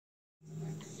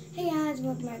and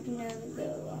welcome back to another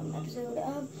episode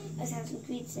of Assassin's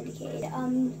Creed Syndicate.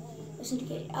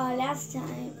 Last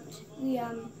time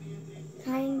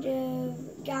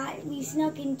we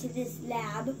snuck into this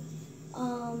lab.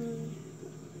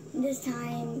 This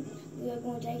time we are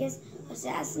going to, I guess,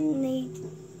 assassinate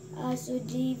so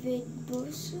David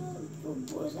Bush. I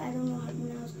don't know how to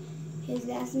pronounce his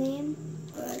last name,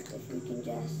 but if we can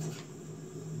just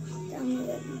tell me,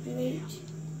 that'd be great.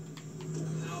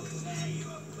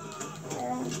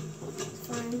 It's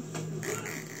fine. Okay.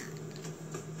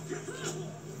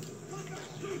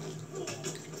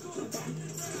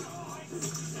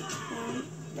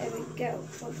 There we go.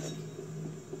 Perfect.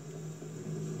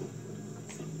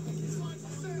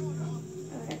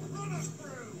 Alright.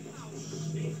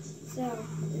 So,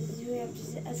 this is who we have to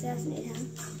assassinate him.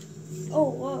 Oh,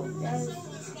 whoa. That was...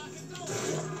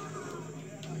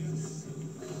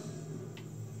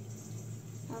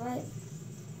 Alright.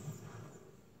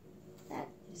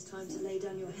 It's time to lay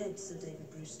down your head, Sir David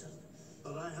Brewster.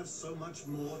 But I have so much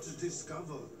more to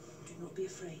discover. Do not be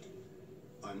afraid.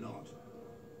 I'm not.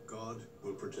 God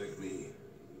will protect me.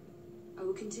 I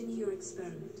will continue your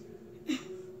experiment.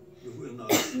 You will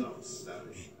not stop,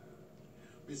 Sally.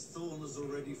 Miss Thorne has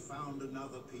already found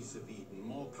another piece of Eden,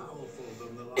 more powerful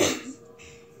than the last.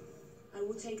 I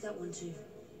will take that one too.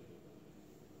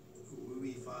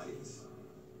 We fight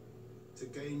to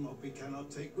gain what we cannot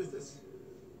take with us.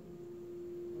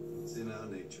 It's in our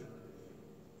nature.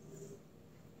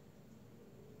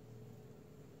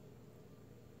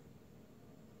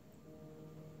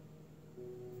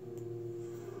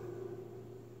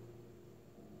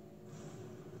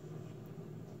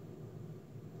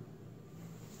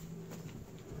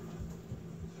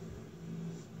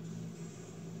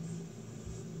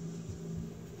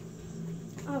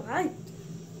 All right.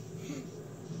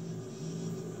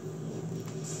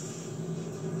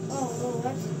 Oh,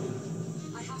 what?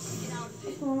 I have to get out of here.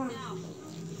 What's going on? Now.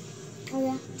 Oh,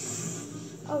 yeah.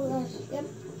 Oh, gosh. Yep.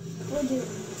 We'll do it.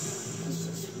 Let's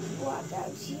just walk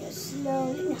out here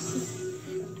slowly. No.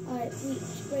 Alright,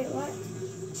 wait, what?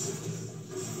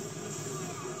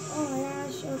 Oh my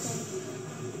gosh, okay.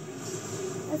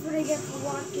 That's what I get for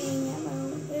walking at my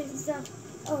own place and stuff.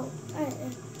 Oh,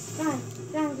 alright. Fine.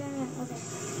 Okay.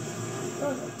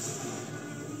 Perfect.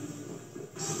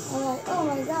 Alright, oh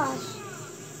my gosh.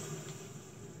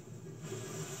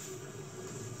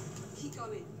 Keep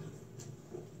going.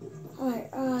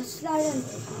 Alright, slide in.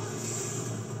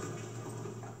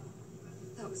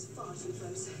 That was far too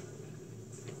close.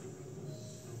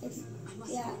 I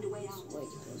must Yeah, find a way out. way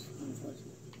too close.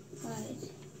 Right.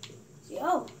 See,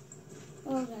 oh.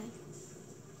 Okay.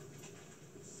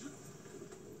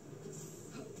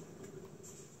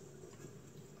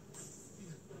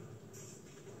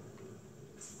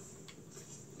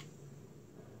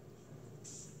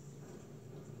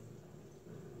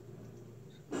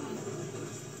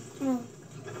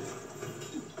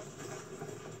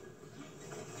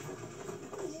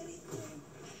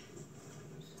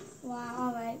 Wow,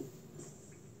 alright.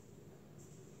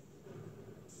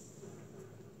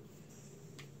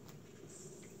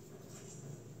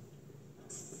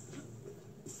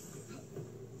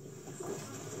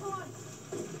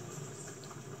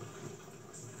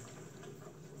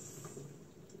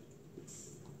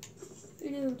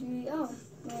 Oh,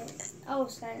 wait. Oh,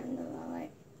 slide on the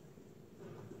alright.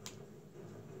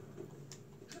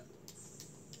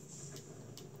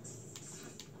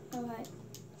 Alright.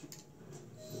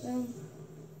 Boom.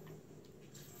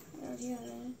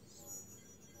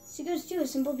 Sequence 2, a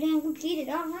simple plan completed.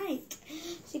 Alright.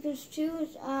 Sequence 2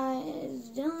 is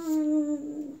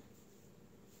done.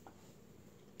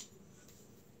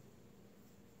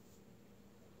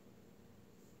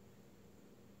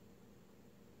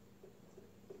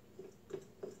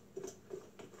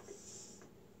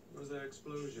 Was there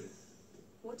explosion?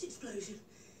 What explosion?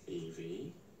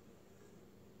 Evie?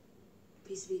 A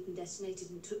piece of Eden detonated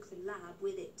and took the lab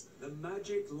with it. The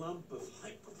magic lump of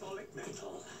hyperbolic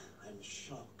metal. I'm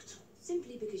shocked.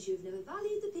 Simply because you have never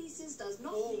valued the pieces does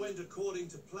not All mean... went according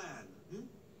to plan.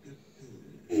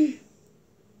 There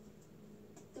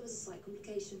was a slight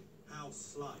complication. How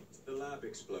slight. The lab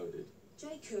exploded.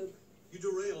 Jacob. You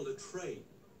derailed a train.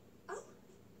 Oh,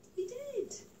 he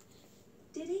did.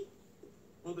 Did he?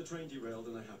 Well, the train derailed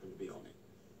and I happened to be on it.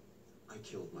 I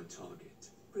killed my target.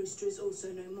 Brewster is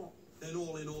also no more. Then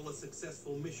all in all a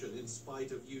successful mission in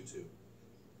spite of you two.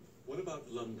 What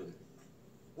about London?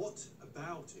 What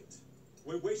about it?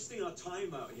 We're wasting our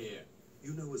time out here.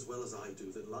 You know as well as I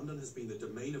do that London has been the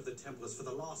domain of the Templars for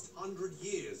the last 100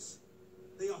 years.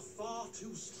 They are far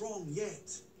too strong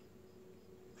yet.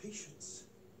 Patience.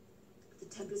 The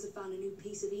Templars have found a new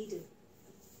piece of Eden.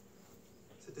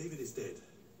 Sir David is dead.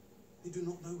 They do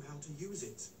not know how to use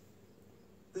it.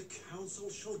 The council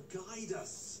shall guide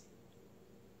us.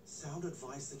 Sound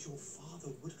advice that your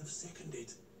father would have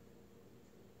seconded.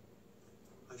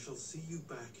 I shall see you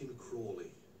back in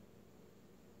Crawley.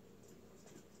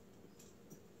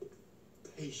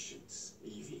 Patience,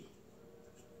 Evie.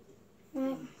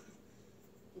 Right.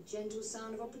 The gentle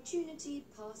sound of opportunity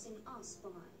passing us by.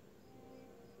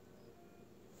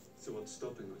 So what's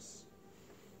stopping us?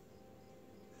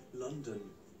 London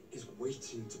is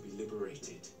waiting to be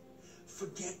liberated.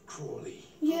 Forget Crawley.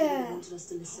 Yeah. He wanted us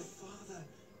to listen. Father,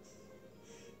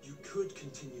 you could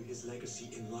continue his legacy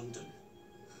in London.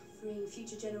 Freeing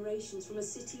future generations from a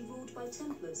city ruled by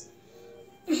Templars.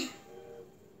 You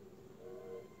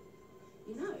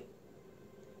know,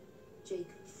 Jacob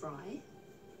Fry,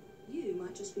 you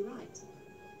might just be right.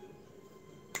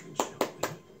 And shall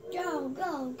we? Go,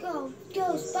 go, go,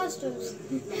 Ghostbusters!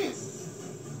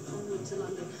 Onward to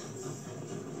London.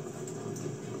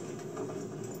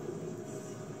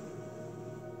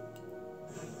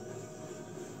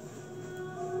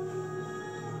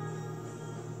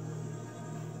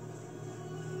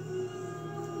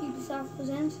 Ubisoft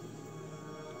presents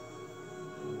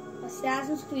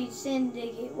Assassin's Creed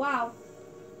Syndicate. Wow,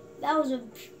 that was a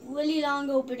really long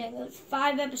opening. It was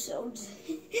 5 episodes.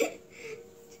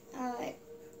 Alright.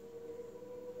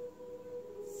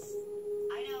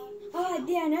 I know. Oh,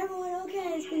 Dan, everyone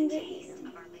okay? It's been great. Taste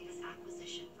of our latest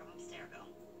acquisition from Abstergo,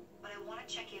 but I want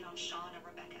to check in on Sean and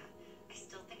Rebecca. I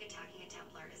still think attacking a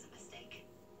Templar is a mistake.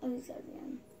 Oh, this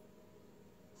again.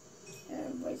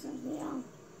 Voice on me out.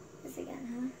 This again,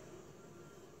 huh?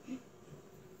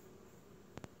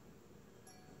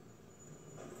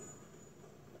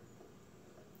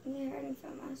 They're hiding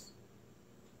from us.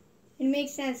 It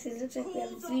makes sense because it looks like we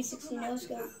have a 360 no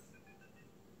scope.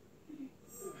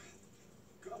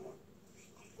 Come on.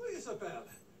 What is Isabel?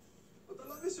 What a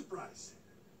lovely surprise.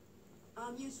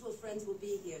 Our mutual friends will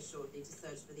be here shortly to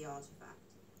search for the artifact.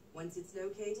 Once it's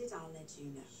located, I'll let you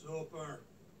know. Super.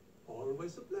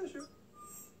 Always a pleasure.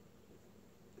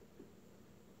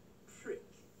 Prick.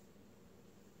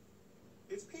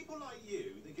 It's people like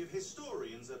you that give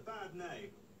historians a bad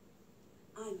name.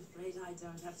 I'm afraid I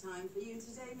don't have time for you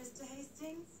today, Mr.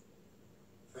 Hastings.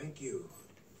 Thank you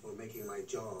for making my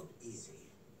job easy.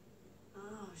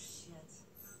 Oh, shit.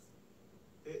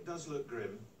 It does look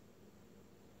grim.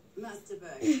 Master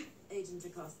Berg, Agent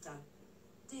Acosta,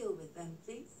 deal with them,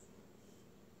 please.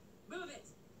 Move it!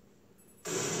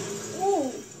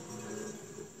 Oh,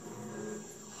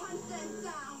 Hunt them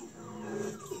down!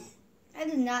 that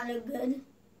did not look good.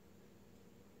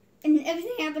 And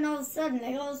everything happened all of a sudden.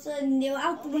 Like all of a sudden, they were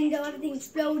out the window, everything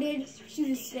exploded. She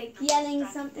was like yelling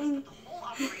something. The whole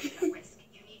operation at risk.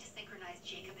 You need to synchronize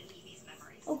Jacob and Evie's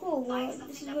memories. Oh cool, well,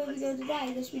 this is where we go to die.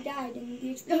 I guess we died in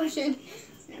the explosion.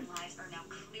 And lives are now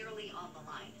clearly on the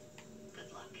line.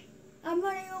 Good luck. I'm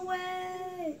running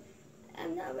away.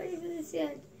 I'm not ready for this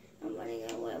yet. I'm running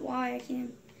away. Why I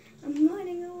can't? I'm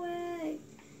running away.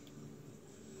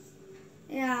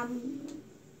 Yeah,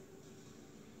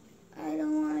 I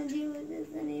don't want to deal with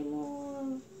this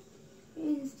anymore.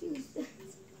 It's too sad.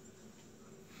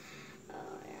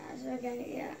 Oh gosh,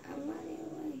 okay, yeah, I'm running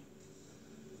away.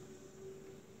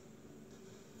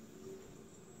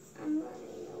 I'm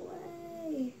running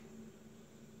away.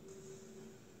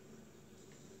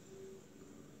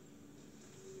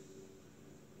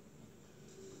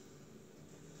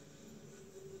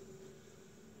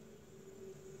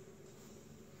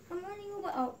 I'm running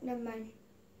away. Oh, never mind.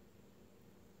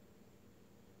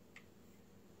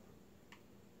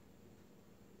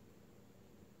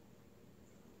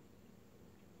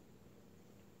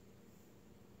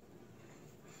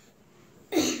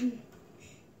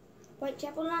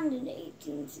 Whitechapel, London,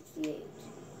 1868.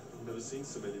 I've never seen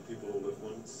so many people all at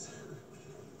once.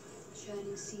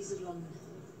 Churning seas of London.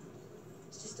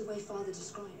 It's just the way Father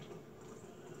described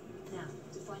it. Now,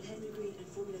 to find Henry Green and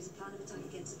formulate a plan of attack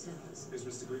against the Templars. Is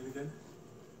Mr. Green again?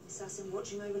 Assassin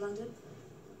watching over London?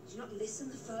 Did you not listen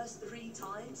the first 3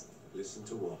 times? Listen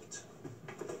to what?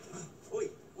 Oi,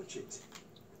 watch it.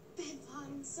 Beg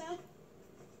pardon, sir.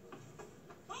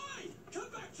 Oi! Come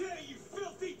back here, you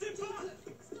filthy dipper!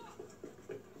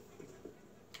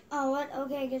 Oh, what?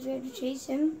 Okay, I guess we have to chase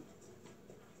him.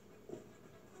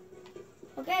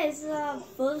 Okay, this is our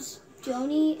first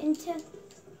journey into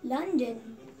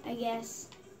London, I guess.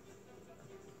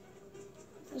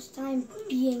 First time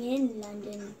being in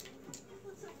London.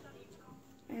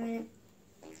 Wait a minute.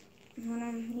 Hold on,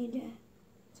 I need to...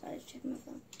 Sorry, to check my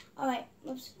phone. Alright,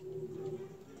 whoops.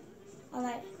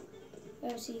 Alright.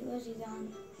 Where is he? Where's he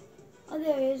gone? Oh,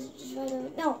 there it is. Just right over.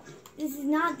 No, this is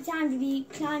not the time to be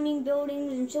climbing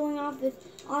buildings and showing off with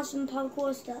awesome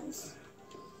parkour stunts.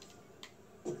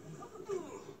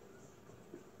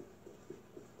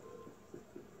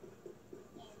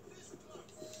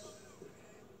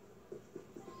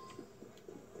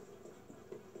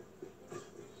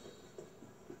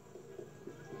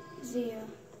 See ya.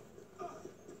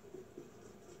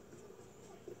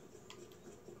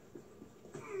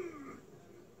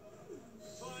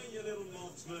 Fine, you little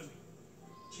mobsman.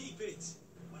 Keep it.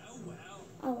 Well, well,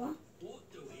 Oh, what?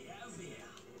 what do we have here?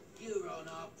 You're on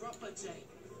our property.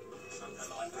 Something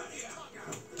like that here.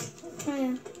 Oh,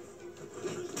 yeah.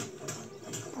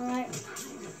 Alright.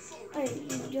 Alright,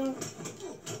 you don't.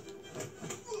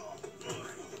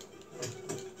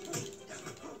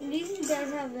 These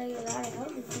guys have like a lot of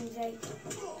help with things like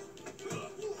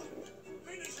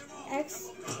X.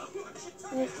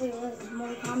 Wait, what is it?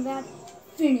 More combat?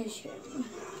 Finish him.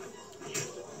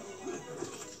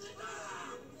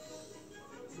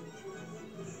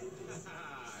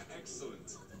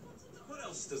 Excellent. What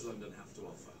else does London have to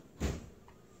offer?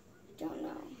 Don't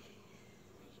know.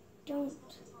 Don't.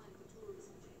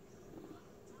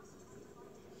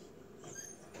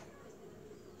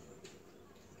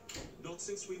 Not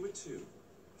since we were two.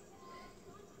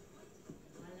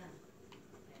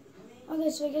 Okay,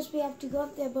 so I guess we have to go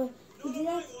up there, but we do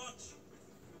that.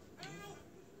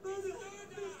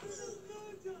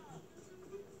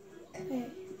 Okay.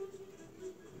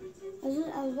 I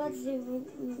was about to say we're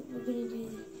gonna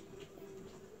do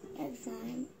it next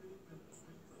time.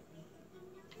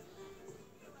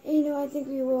 You know, I think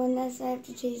we will, unless I have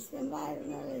to chase them, but I don't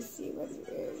know. Let's see what it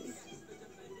is.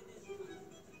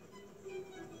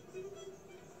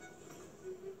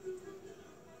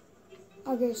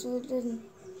 Okay, so it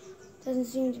doesn't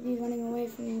seem to be running away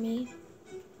from me.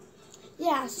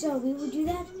 Yeah, so we will do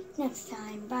that next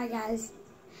time. Bye, guys.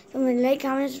 Remember to like,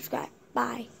 comment, and subscribe.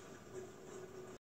 Bye.